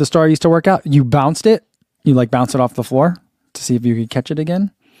time at the store I used to work out. You bounced it. You bounce it off the floor to see if you could catch it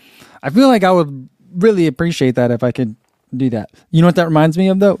again. I feel like I would really appreciate that if I could do that. You know what that reminds me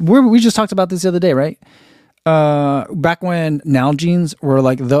of though? We just talked about this the other day, right? Back when Nalgene's were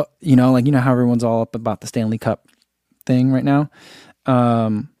like you know how everyone's all up about the Stanley Cup thing right now.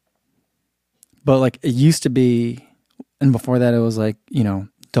 But like it used to be, and before that it was like, you know,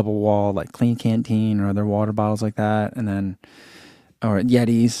 double wall, like Clean Canteen or other water bottles like that. And then, or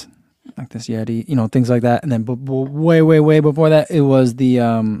Yetis, like this Yeti, you know, things like that. And then way before that, it was the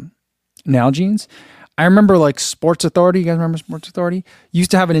Nalgene's. I remember like Sports Authority. You guys remember Sports Authority?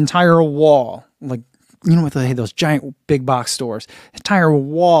 Used to have an entire wall, like, you know, with those giant big box stores, entire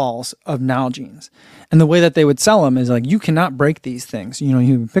walls of Nalgene's. And the way that they would sell them is like, you cannot break these things. You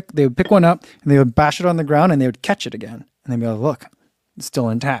know, they would pick one up and they would bash it on the ground and they would catch it again. And they'd be like, look, it's still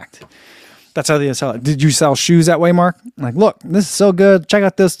intact. That's how they sell it. Did you sell shoes that way, Mark? Like, look, this is so good. Check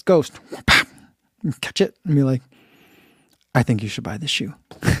out this Ghost. Catch it and be like, I think you should buy this shoe.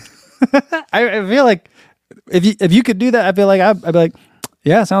 I feel like if you could do that, I feel like I'd be like,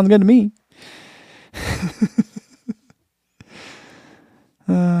 yeah, sounds good to me.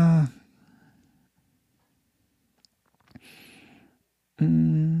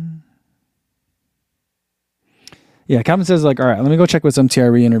 Yeah, Calvin says like, all right, let me go check with some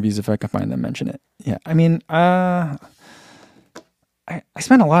TRE interviews if I can find them, mention it. Yeah, I mean, I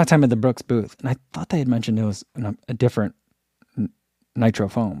spent a lot of time at the Brooks booth, and I thought they had mentioned it was a different nitro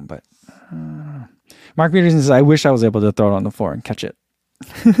foam, but Mark Peterson says, I wish I was able to throw it on the floor and catch it.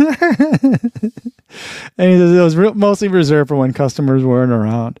 And he says it was mostly reserved for when customers weren't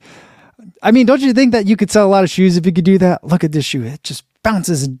around. I mean, don't you think that you could sell a lot of shoes if you could do that? Look at this shoe. It just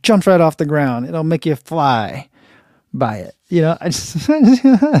bounces and jumps right off the ground. It'll make you fly by it. You know, I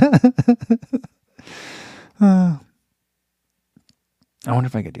wonder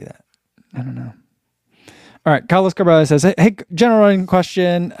if I could do that. I don't know. All right, Carlos Cabrera says, hey, general running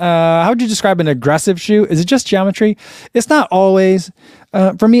question. How would you describe an aggressive shoe? Is it just geometry? It's not always.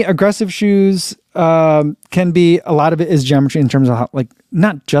 For me, aggressive shoes can be, a lot of it is geometry in terms of how, like,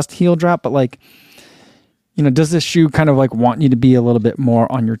 not just heel drop, but like, you know, does this shoe kind of like want you to be a little bit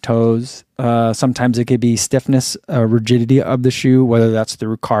more on your toes? Sometimes it could be stiffness, rigidity of the shoe, whether that's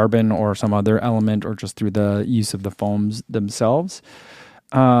through carbon or some other element or just through the use of the foams themselves.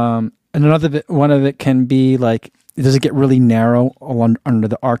 And one of it can be like, does it get really narrow under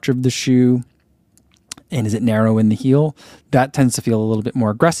the arch of the shoe? And is it narrow in the heel? That tends to feel a little bit more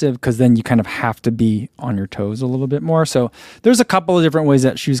aggressive because then you kind of have to be on your toes a little bit more. So there's a couple of different ways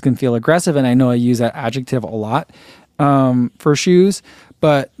that shoes can feel aggressive. And I know I use that adjective a lot for shoes.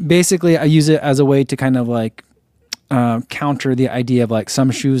 But basically, I use it as a way to kind of like counter the idea of like some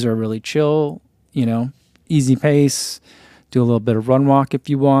shoes are really chill, you know, easy pace, do a little bit of run walk if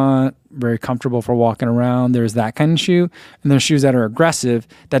you want, very comfortable for walking around. There's that kind of shoe. And there's shoes that are aggressive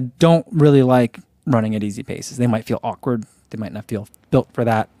that don't really like running at easy paces. They might feel awkward. They might not feel built for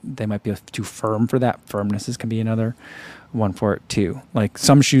that. They might be too firm for that. Firmness can be another one for it too. Like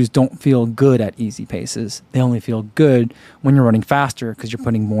some shoes don't feel good at easy paces. They only feel good when you're running faster because you're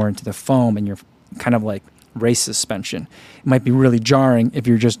putting more into the foam and you're kind of like race suspension. It might be really jarring if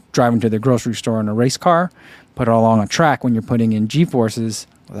you're just driving to the grocery store in a race car, put it along a track when you're putting in G-forces.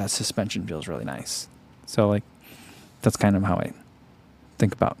 Well, that suspension feels really nice. So like that's kind of how I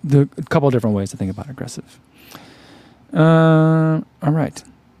think about a couple of different ways to think about aggressive. All right.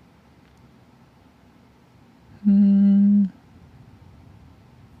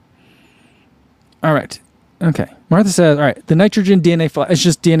 All right. Okay. Martha says, all right, the nitrogen DNA flash, it's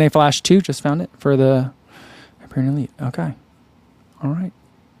just DNA flash 2, just found it for the Hyperion Elite. Okay. All right.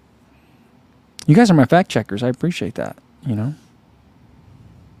 You guys are my fact checkers. I appreciate that, you know.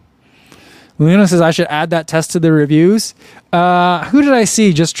 Luna says I should add that test to the reviews. Who did I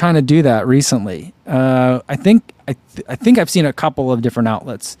see just trying to do that recently? I think I've seen a couple of different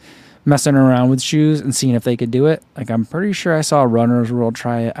outlets messing around with shoes and seeing if they could do it. Like I'm pretty sure I saw Runner's World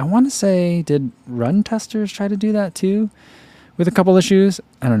try it. I want to say, did Run Testers try to do that too with a couple of shoes?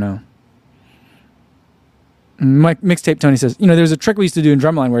 I don't know. Mixtape Tony says, you know, there's a trick we used to do in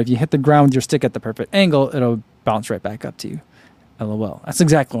drumline where if you hit the ground with your stick at the perfect angle, it'll bounce right back up to you. LOL. That's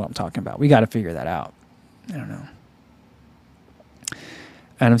exactly what I'm talking about. We got to figure that out. I don't know.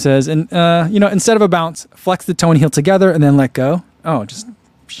 Adam says, and you know, instead of a bounce, flex the toe and heel together and then let go. Oh, just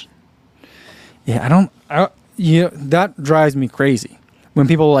yeah. That drives me crazy when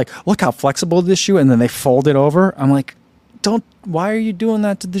people are like, look how flexible this shoe, and then they fold it over. I'm like, why are you doing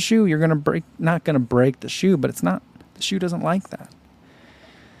that to the shoe? You're not gonna break the shoe, but it's not. The shoe doesn't like that.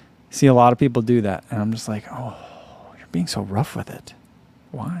 See a lot of people do that, and I'm just like, oh. Being so rough with it.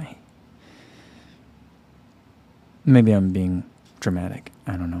 Why? Maybe I'm being dramatic.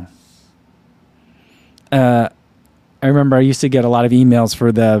 I don't know. I remember I used to get a lot of emails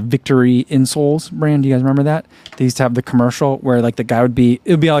for the Victory insoles brand. Do you guys remember that? They used to have the commercial where like the guy it would be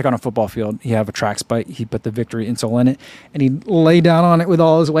like on a football field. He'd have a track spike. He'd put the Victory insole in it and he'd lay down on it with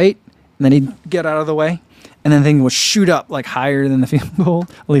all his weight and then he'd get out of the way. And then the thing would shoot up like higher than the field goal,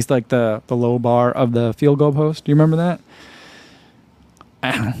 at least like the low bar of the field goal post. Do you remember that?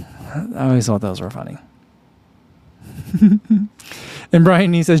 I always thought those were funny. And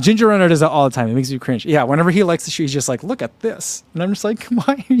Brian, he says, Ginger Runner does that all the time. It makes you cringe. Yeah, whenever he likes the shoe, he's just like, look at this. And I'm just like,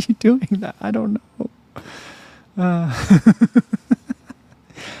 why are you doing that? I don't know.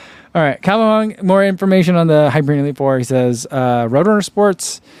 All right, Calvin Hong, more information on the Hyperion Elite 4. He says, Roadrunner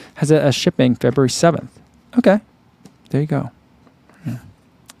Sports has a shipping February 7th. Okay, there you go. Yeah.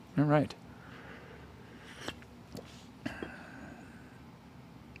 All right.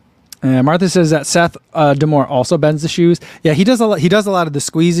 Martha says that Seth Demore also bends the shoes. Yeah, he does a lot. He does a lot of the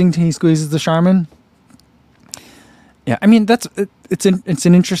squeezing. He squeezes the Charmin. Yeah, I mean it's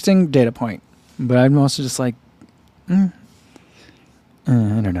an interesting data point, but I'm also just like, I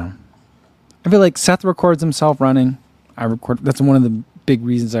don't know. I feel like Seth records himself running. I record. That's one of the big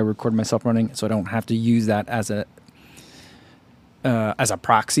reasons I record myself running, so I don't have to use that as a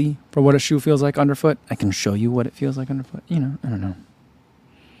proxy for what a shoe feels like underfoot. I can show you what it feels like underfoot. You know, I don't know.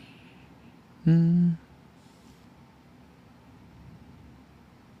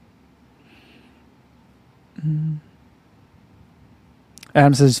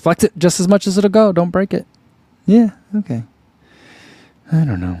 Adam says, flex it just as much as it'll go. Don't break it. Yeah, okay. I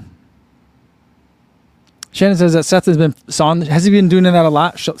don't know. Shannon says that Seth has been sawing. Has he been doing that a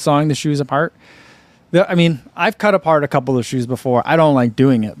lot, sawing the shoes apart? I mean, I've cut apart a couple of shoes before. I don't like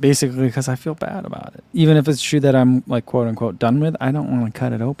doing it, basically because I feel bad about it. Even if it's a shoe that I'm like quote unquote done with, I don't want to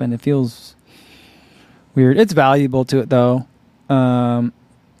cut it open. It feels weird. It's valuable to it though.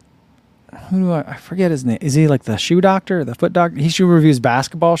 Who do I forget his name? Is he like the shoe doctor, the foot doctor? He shoe reviews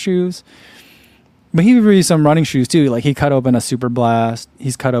basketball shoes, but he reviews some running shoes too. Like he cut open a Super Blast.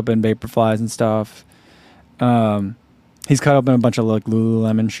 He's cut open Vaporflies and stuff. He's cut open a bunch of like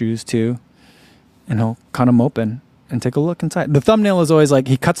Lululemon shoes too, and he'll cut them open and take a look inside. The thumbnail is always like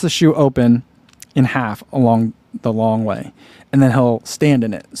he cuts the shoe open in half along the long way, and then he'll stand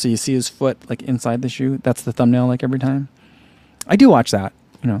in it, so you see his foot like inside the shoe. That's the thumbnail like every time. I do watch that,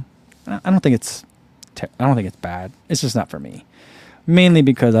 you know. I don't think it's bad. It's just not for me. Mainly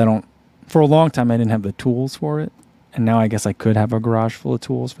because for a long time I didn't have the tools for it, and now I guess I could have a garage full of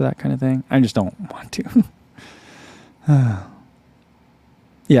tools for that kind of thing. I just don't want to.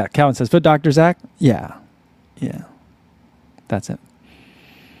 Yeah, Calvin says, foot doctor Zach? Yeah. That's it.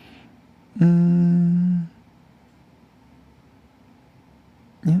 Yeah.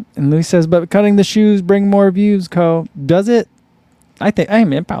 And Louis says, but cutting the shoes bring more views, Co. Does it?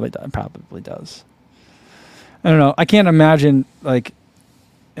 It probably does. I don't know. I can't imagine, like,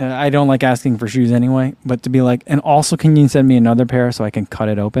 I don't like asking for shoes anyway, but to be like, and also can you send me another pair so I can cut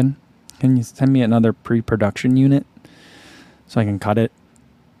it open? Can you send me another pre-production unit so I can cut it,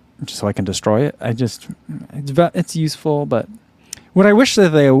 just so I can destroy it? It's useful, but what I wish that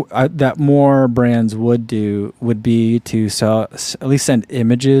that more brands would do would be to sell, at least send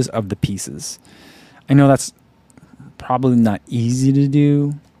images of the pieces. I know that's probably not easy to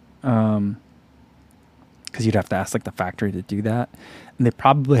do, because you'd have to ask like the factory to do that, and they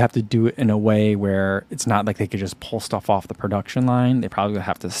probably have to do it in a way where it's not like they could just pull stuff off the production line. They probably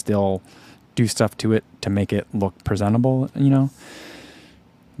have to still do stuff to it to make it look presentable, you know.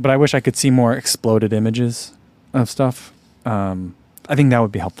 But I wish I could see more exploded images of stuff. I think that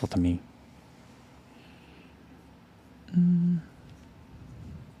would be helpful to me.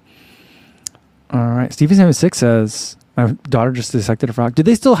 All right. Stevie76 says, my daughter just dissected a frog. Do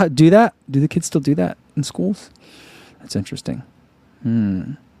they still do that? Do the kids still do that in schools? That's interesting.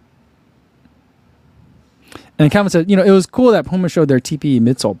 And Calvin said, you know, it was cool that Puma showed their TPE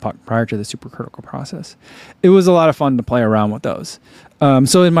midsole puck prior to the supercritical process. It was a lot of fun to play around with those.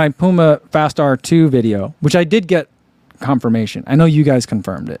 So in my Puma Fast R2 video, which I did get confirmation. I know you guys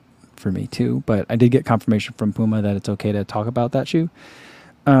confirmed it for me too, but I did get confirmation from Puma that it's okay to talk about that shoe.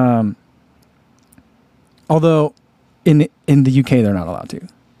 Although in the UK they're not allowed to,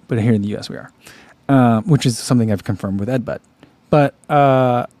 but here in the US we are, which is something I've confirmed with Ed Bud. But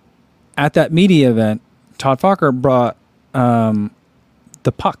at that media event, Todd Fokker brought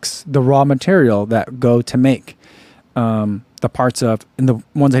the pucks, the raw material that go to make the parts of, and the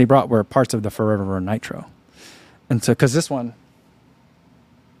ones that he brought were parts of the Forever Nitro. And so, because this one,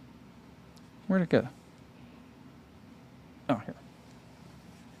 where'd it go? Oh, here.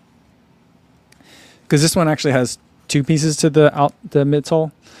 Because this one actually has two pieces to the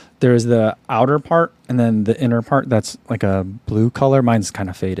midsole. There's the outer part and then the inner part that's like a blue color. Mine's kind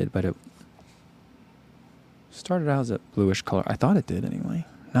of faded, but it started out as a bluish color. I thought it did anyway.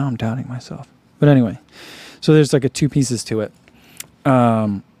 Now I'm doubting myself. But anyway, so there's like two pieces to it.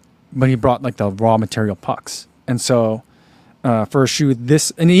 But he brought like the raw material pucks. And so for a shoe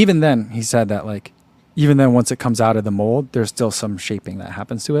this, and even then he said that like, even then once it comes out of the mold, there's still some shaping that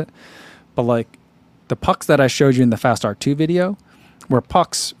happens to it. But like the pucks that I showed you in the Fast R2 video were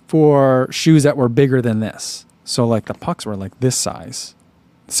pucks for shoes that were bigger than this. So like the pucks were like this size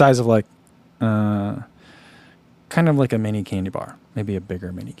of like, kind of like a mini candy bar, maybe a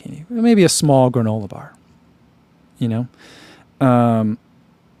bigger mini candy, maybe a small granola bar, you know? And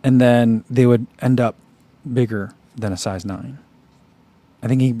then they would end up bigger than a size 9. I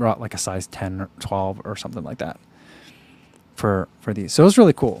think he brought like a size 10 or 12 or something like that for these. So it was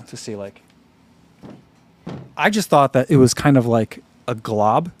really cool to see. Like, I just thought that it was kind of like a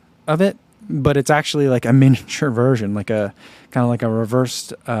glob of it, but it's actually like a miniature version, like a kind of like a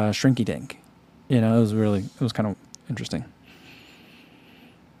reversed shrinky dink. You know, it was kind of interesting.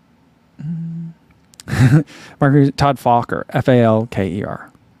 Mark Todd Falker,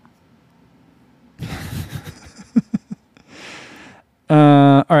 Falker.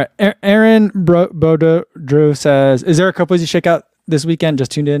 All right. Aaron Bodro says, is there a couple you check out this weekend?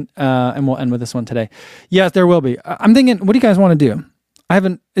 Just tuned in. And we'll end with this one today. Yes, there will be. I'm thinking, what do you guys want to do?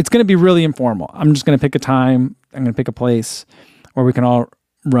 It's going to be really informal. I'm just going to pick a time. I'm going to pick a place where we can all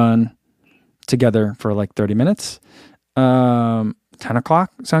run together for like 30 minutes. 10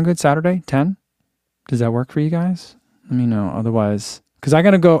 o'clock sound good? Saturday, 10? Does that work for you guys? Let me know. Otherwise, because I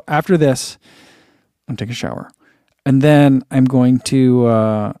got to go after this and take a shower. And then I'm going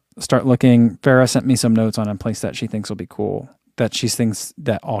to start looking. Farah sent me some notes on a place that she thinks will be cool, that she thinks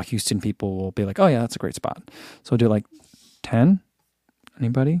that all Houston people will be like, oh yeah, that's a great spot. So we'll do like 10.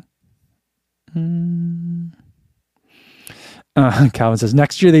 Anybody? Calvin says,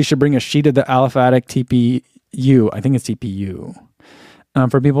 next year they should bring a sheet of the aliphatic TPU. I think it's TPU.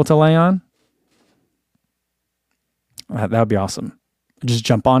 For people to lay on. That would be awesome. Just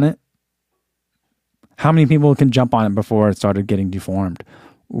jump on it. How many people can jump on it before it started getting deformed?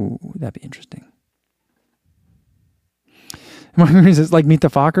 Ooh, that'd be interesting. Is it like Meet the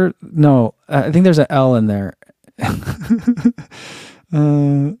Fokker? No, I think there's an L in there.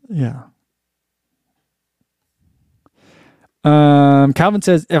 Yeah. Calvin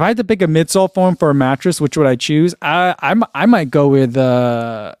says, if I had to pick a midsole foam for a mattress, which would I choose? I might go with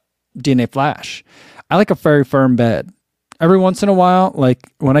DNA Flash. I like a very firm bed. Every once in a while, like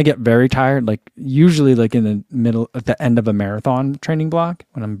when I get very tired, like usually like in the middle, at the end of a marathon training block,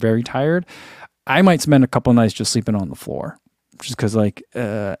 when I'm very tired, I might spend a couple of nights just sleeping on the floor, just because like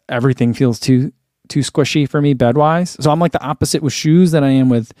everything feels too squishy for me bed wise. So I'm like the opposite with shoes than I am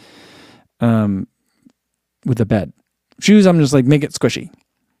with the bed. Shoes, I'm just like, make it squishy.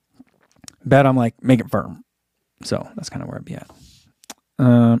 Bed, I'm like, make it firm. So that's kind of where I'd be at.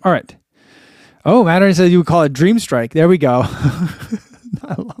 All right. Oh, Matter said you would call it Dream Strike. There we go.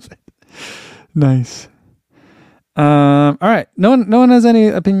 I love it. Nice. All right. No one has any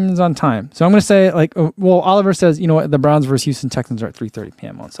opinions on time. So I'm going to say like, well, Oliver says, you know what? The Browns versus Houston Texans are at 3:30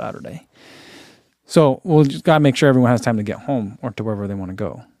 p.m. on Saturday. So we'll just got to make sure everyone has time to get home or to wherever they want to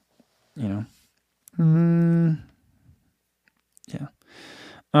go. You know? Yeah.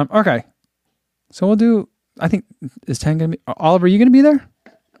 Okay. So we'll do, I think, is 10 going to be, Oliver, are you going to be there?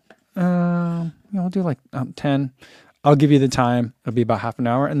 We'll do like 10. I'll give you the time. It'll be about half an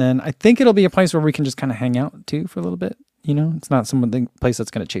hour. And then I think it'll be a place where we can just kind of hang out too for a little bit. You know, it's not place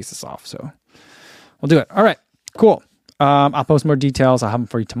that's going to chase us off. So we'll do it. All right, cool. I'll post more details. I'll have them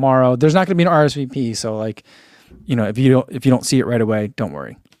for you tomorrow. There's not going to be an RSVP. So like, you know, if you don't see it right away, don't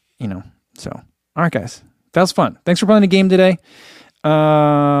worry, you know? So, all right, guys, that was fun. Thanks for playing the game today.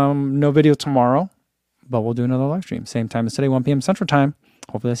 No video tomorrow, but we'll do another live stream. Same time as today, 1 p.m. Central Time.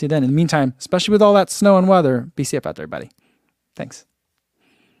 Hopefully I see you then. In the meantime, especially with all that snow and weather, be safe out there, everybody. Thanks.